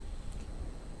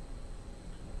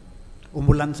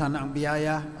Umulan sana ang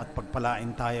biyaya at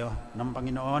pagpalain tayo ng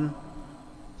Panginoon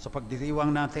sa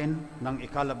pagdiriwang natin ng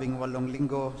ika-18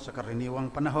 linggo sa karaniwang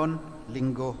panahon,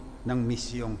 linggo ng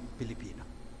Misyong Pilipino.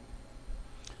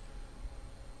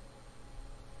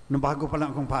 Nung bago pa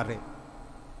lang akong pare,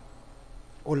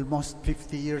 almost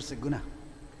 50 years ago na,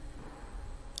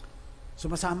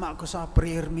 sumasama ako sa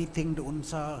prayer meeting doon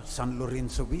sa San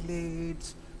Lorenzo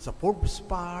Village, sa Forbes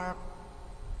Park.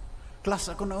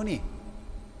 Class ako noon eh.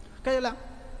 Kaya lang,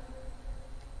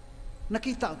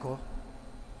 nakita ko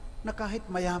na kahit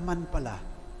mayaman pala,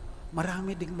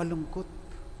 marami ding malungkot.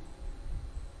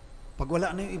 Pag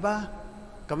wala na yung iba,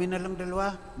 kami na lang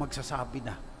dalawa, magsasabi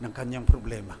na ng kanyang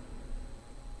problema.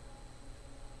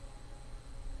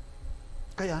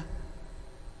 Kaya,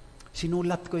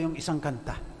 sinulat ko yung isang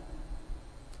kanta.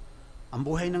 Ang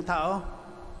buhay ng tao,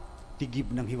 tigib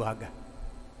ng hiwaga.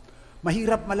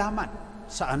 Mahirap malaman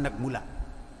saan nagmula.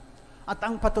 At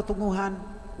ang patutunguhan,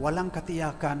 walang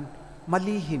katiyakan,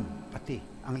 malihim pati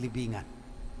ang libingan.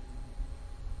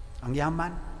 Ang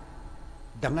yaman,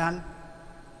 dangal,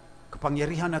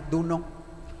 kapangyarihan at dunong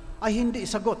ay hindi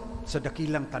sagot sa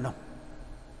dakilang tanong.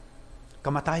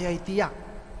 Kamatay ay tiyak,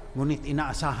 ngunit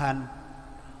inaasahan,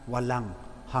 walang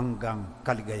hanggang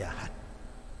kaligayahan.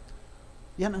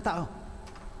 Yan ang tao.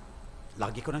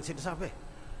 Lagi ko nang sinasabi,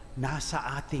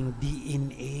 nasa ating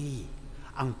DNA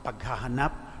ang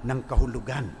paghahanap ng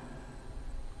kahulugan.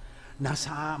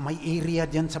 Nasa may area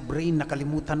dyan sa brain,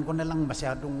 nakalimutan ko na lang,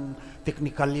 masyadong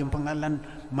technical yung pangalan,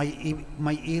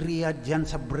 may area dyan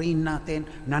sa brain natin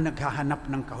na naghahanap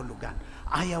ng kahulugan.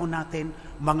 Ayaw natin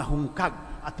mga hungkag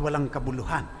at walang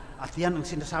kabuluhan. At yan ang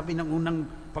sinasabi ng unang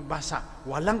pagbasa,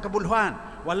 walang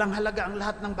kabuluhan, walang halaga ang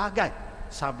lahat ng bagay,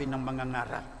 sabi ng mga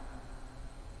ngaral.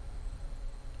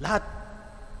 Lahat,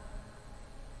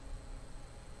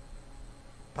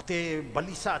 pati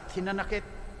balisa at hinanakit,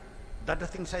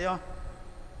 dadating sa'yo,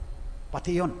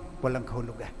 pati yun, walang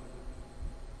kahulugan.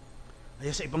 Kaya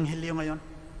sa Ebanghelyo ngayon,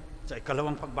 sa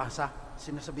ikalawang pagbasa,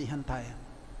 sinasabihan tayo,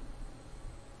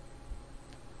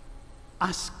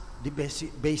 ask the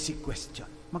basic question.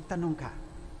 Magtanong ka,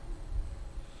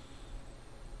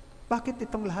 bakit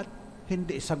itong lahat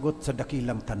hindi sagot sa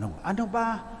dakilang tanong? Ano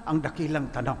ba ang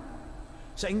dakilang tanong?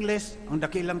 Sa English, ang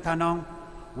dakilang tanong,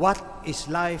 what is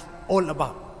life all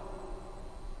about?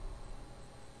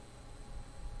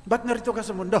 Ba't narito ka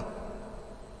sa mundo?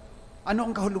 Ano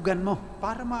ang kahulugan mo?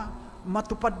 Para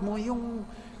matupad mo yung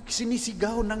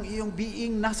sinisigaw ng iyong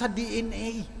being, nasa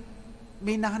DNA.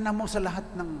 May nahanap mo sa lahat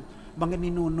ng mga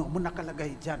ninuno mo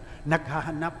nakalagay dyan.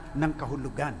 Naghahanap ng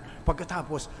kahulugan.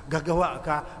 Pagkatapos, gagawa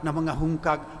ka ng mga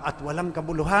hungkag at walang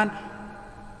kabuluhan,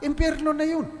 impyerno na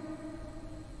yun.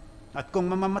 At kung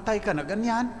mamamatay ka na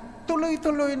ganyan,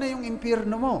 tuloy-tuloy na yung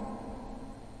impyerno mo.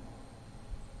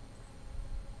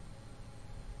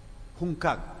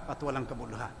 Hungkag at walang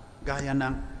kabuluhan. Gaya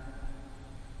ng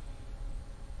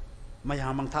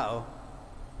mayamang tao,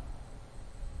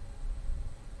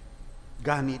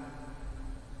 ganit,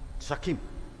 sakim,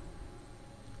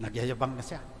 nagyayabang na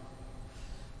siya.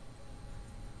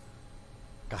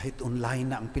 Kahit online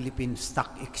na ang Philippine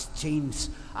Stock Exchange,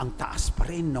 ang taas pa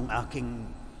rin ng aking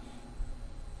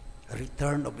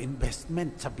return of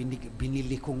investment sa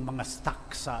binili kong mga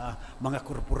stock sa mga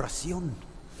korporasyon.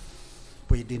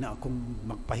 Pwede na akong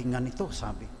magpahinga nito,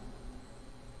 sabi.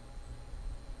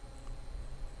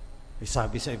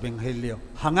 Sabi sa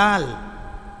Ebanghelyo, hangal!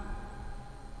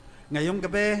 Ngayong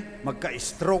gabi,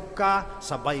 magka-stroke ka,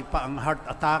 sabay pa ang heart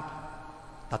attack,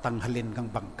 tatanghalin kang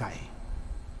bangkay.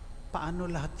 Paano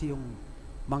lahat yung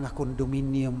mga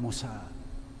kondominium mo sa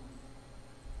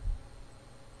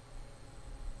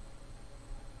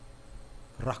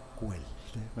Rockwell?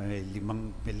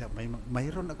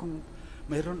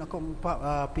 Mayroon akong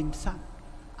pinsan.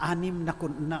 6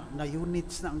 na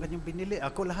units na ang kanyang binili.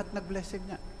 Ako lahat nag-blessing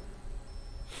niya.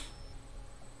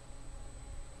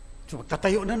 So,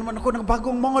 magtatayo na naman ako ng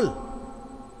bagong mall.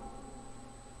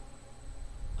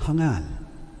 Hangal.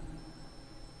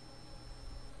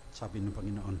 Sabi ng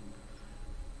Panginoon,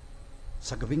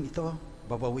 sa gabing ito,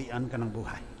 babawian ka ng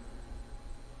buhay.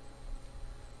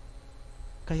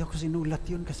 Kaya ko sinulat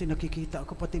yun kasi nakikita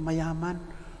ako pati mayaman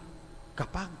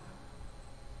kapag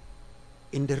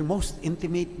in their most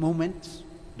intimate moments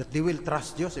that they will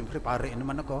trust Diyos, siyempre pare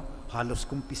naman ako, halos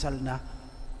kumpisal na,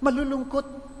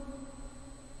 malulungkot.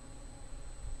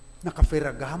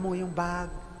 Naka-Ferragamo yung bag.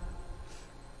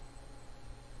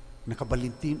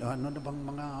 Naka-Valentino, ano na bang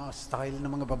mga style ng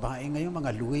mga babae ngayon,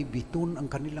 mga Louis Vuitton ang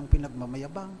kanilang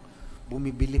pinagmamayabang.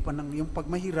 Bumibili pa ng yung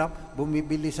pagmahirap,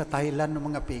 bumibili sa Thailand ng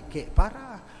mga peke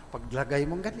para paglagay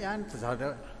mong ganyan.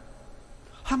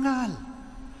 Hangal.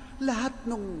 Lahat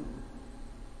nung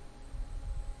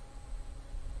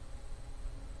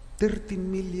 13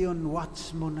 million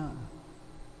watts mo na.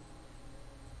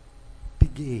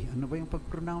 PGA. Ano ba yung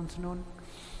pag-pronounce noon?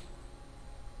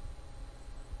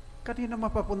 Kanina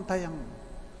mapapunta yung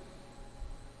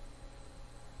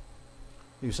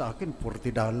sa akin,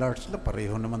 $40 lang.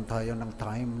 Pareho naman tayo ng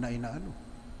time na inaano.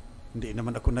 Hindi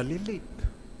naman ako nalilate.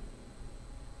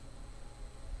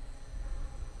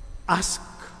 Ask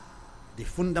the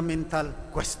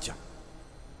fundamental question.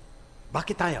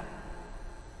 Bakit tayo?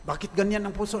 Bakit ganyan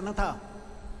ang puso ng tao?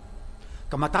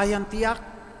 Kamatayan tiyak,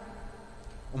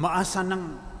 umaasa ng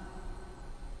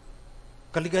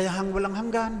kaligayahang walang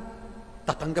hanggan,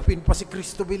 tatanggapin pa si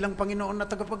Kristo bilang Panginoon na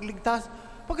tagapagligtas,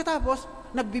 pagkatapos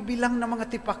nagbibilang ng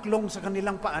mga tipaklong sa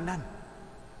kanilang paanan.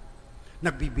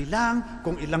 Nagbibilang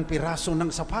kung ilang piraso ng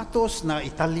sapatos na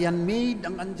Italian made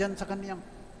ang andyan sa kaniyang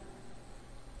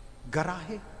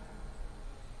garahe.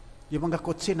 Yung mga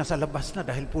kotse nasa labas na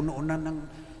dahil puno na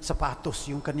ng sapatos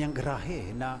yung kaniyang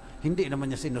garahe na hindi naman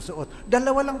niya sinusuot.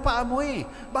 2 lang paa mo eh.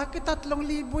 Bakit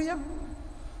 3,000 yung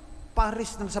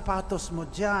pares ng sapatos mo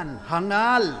dyan?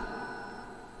 Hangal!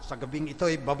 Sa gabing ito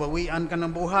ay babawian ka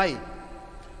ng buhay.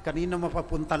 Kanino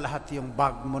mapapunta lahat yung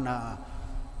bag mo na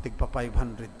tigpa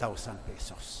 500,000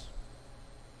 pesos?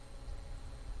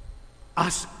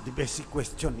 Ask the basic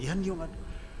question. Yan yung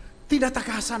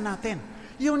tinatakasan natin.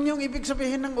 Yun yung ibig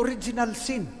sabihin ng original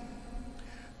sin.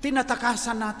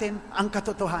 Tinatakasan natin ang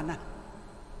katotohanan.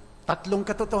 3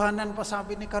 katotohanan pa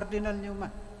sabi ni Cardinal Newman.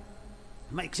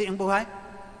 Maiksi ang buhay,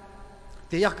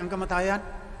 tiyak ang kamatayan,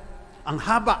 ang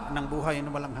haba ng buhay na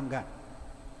walang hanggan.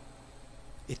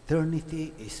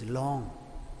 Eternity is long.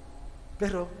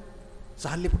 Pero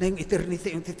sa halip na yung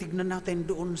eternity, yung titignan natin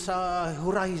doon sa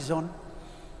horizon,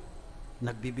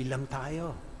 nagbibilang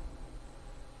tayo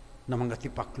ng mga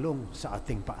tipaklong sa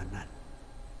ating paanan.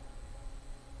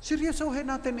 Seryosohin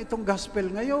natin itong gospel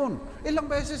ngayon. Ilang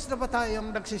beses na ba tayong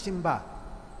nagsisimba?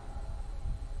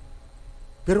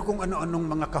 Pero kung ano-anong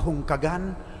mga kahungkagan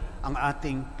ang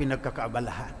ating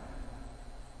pinagkakaabalahan.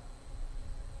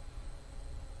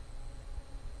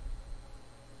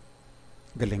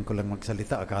 Galing ko lang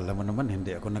magsalita. Akala mo naman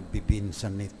hindi ako nagbibin sa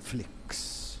Netflix.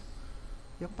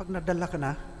 Yung pag nadala ka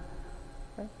na,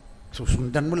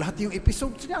 susundan mo lahat yung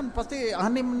episodes niyan, pati 6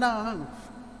 na.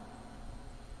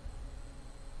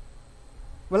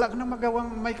 Wala ka nang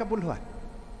magawang may kabuluhan.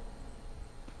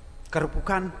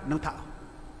 Karupukan ng tao.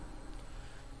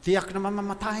 Tiyak na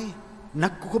mamamatay,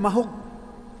 nagkukumahog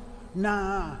na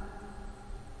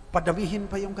padamihin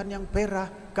pa yung kanyang pera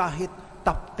kahit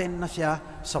top 10 na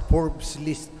siya sa Forbes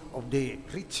list of the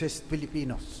richest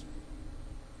Filipinos.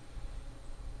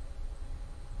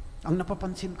 Ang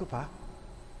napapansin ko pa,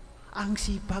 ang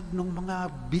sipag ng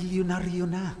mga bilyonaryo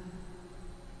na.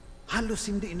 Halos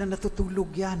hindi na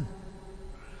natutulog yan.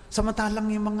 Samantalang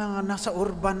yung mga nasa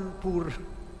urban poor,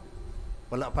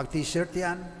 wala pag t-shirt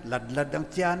yan, ladlad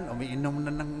ang tiyan, umiinom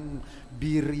na ng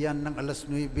beer yan ng alas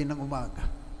 9 ng umaga.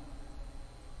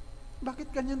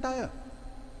 Bakit ganyan tayo?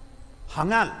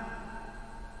 Hangal.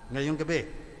 Ngayong gabi,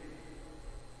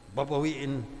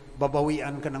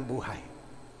 babawian ka ng buhay.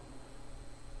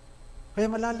 Kaya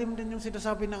malalim din yung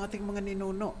sinasabi ng ating mga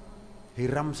ninuno.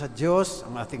 Hiram sa Diyos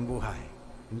ang ating buhay.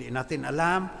 Hindi natin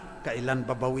alam kailan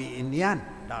babawiin yan.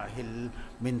 Dahil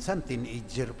minsan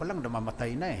teenager pa lang,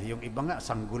 namamatay na eh. Yung iba nga,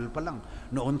 sanggol pa lang.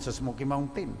 Noon sa Smoky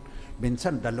Mountain,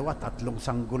 minsan 2-3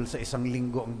 sanggol sa isang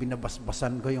linggo ang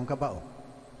binabasbasan ko yung kabao.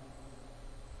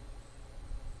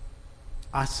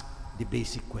 Ask the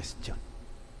basic question.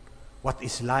 What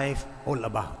is life all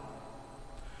about?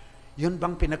 Yun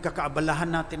bang pinagkakaabalahan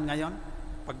natin ngayon?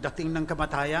 Pagdating ng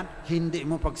kamatayan, hindi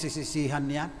mo pagsisisihan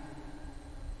yan?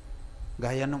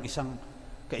 Gaya nung isang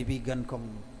kaibigan kong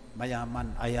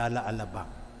mayaman, Ayala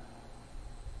Alabang.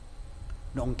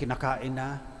 Noong kinakain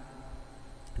na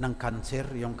ng cancer,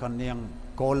 yung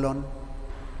kanyang colon,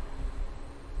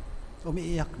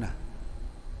 umiiyak na.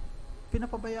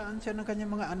 Pinapabayaan siya ng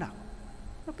kanyang mga anak.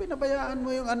 Pinabayaan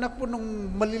mo yung anak mo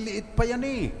nung maliliit pa yan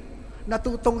eh.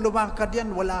 Natutong lumakad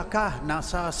yan, wala ka.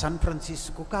 Nasa San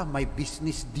Francisco ka, may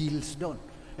business deals doon.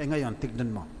 Eh ngayon,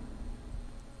 tignan mo.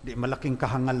 Di malaking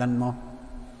kahangalan mo.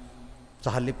 Sa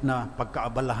halip na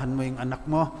pagkaabalahan mo yung anak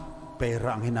mo,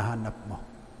 pera ang hinahanap mo.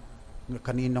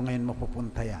 Kanino ngayon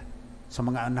mapupunta yan? Sa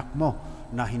mga anak mo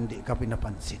na hindi ka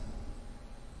pinapansin.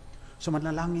 So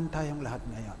manalangin tayong lahat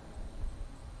ngayon.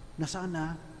 Na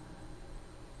sana,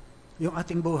 yung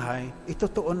ating buhay,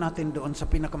 itutuon natin doon sa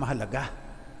pinakamahalaga.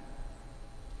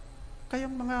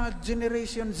 Kayong mga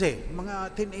Generation Z,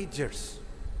 mga teenagers,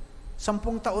 10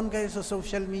 taon kayo sa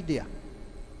social media.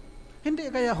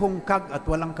 Hindi kaya hungkag at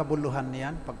walang kabuluhan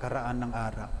niyan pagkaraan ng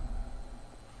araw.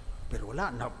 Pero wala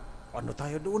na, ano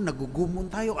tayo doon, nagugumon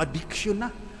tayo, addiction na.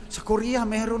 Sa Korea,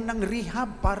 mayroon ng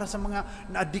rehab para sa mga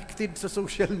na-addicted sa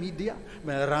social media.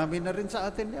 Marami na rin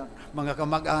sa atin yun. Mga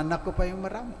kamag-anak ko pa yung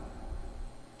marami.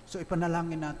 So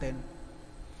ipanalangin natin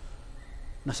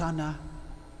na sana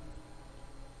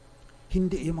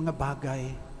hindi yung mga bagay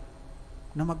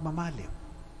na magmamaliw.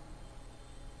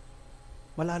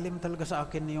 Malalim talaga sa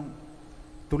akin yung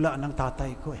tula ng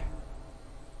tatay ko eh.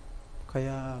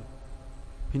 Kaya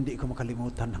hindi ko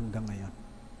makalimutan hanggang ngayon.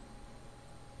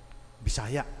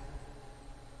 Bisaya,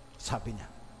 sabi niya.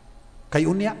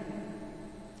 Kayo niya,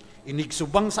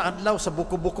 inigsubang sa adlaw sa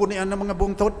buko-buko niya ng mga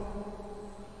bungtod,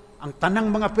 ang tanang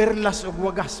mga perlas o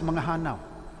wagas, mga hanaw,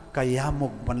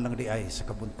 kayamog man lang di ay sa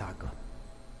kabuntagon.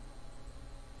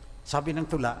 Sabi ng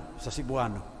tula sa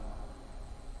Cebuano,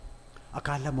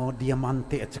 akala mo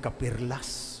diamante at saka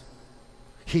perlas,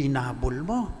 hinabol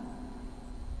mo.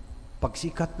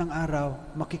 Pagsikat ng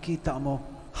araw, makikita mo,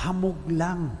 hamog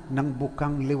lang ng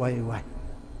bukang liwayway.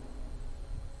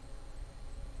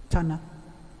 Sana,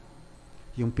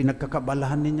 yung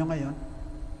pinagkakabalahan ninyo ngayon,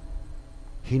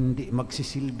 hindi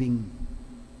magsisilbing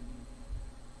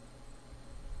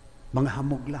mga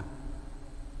hamog lang.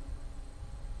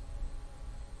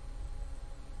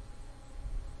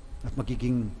 At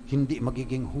hindi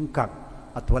magiging hungkag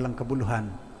at walang kabuluhan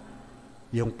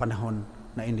yung panahon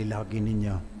na inilagi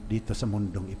ninyo dito sa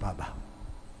mundong ibabaw.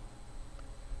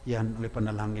 Yan ang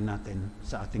ipanalangin natin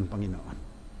sa ating Panginoon.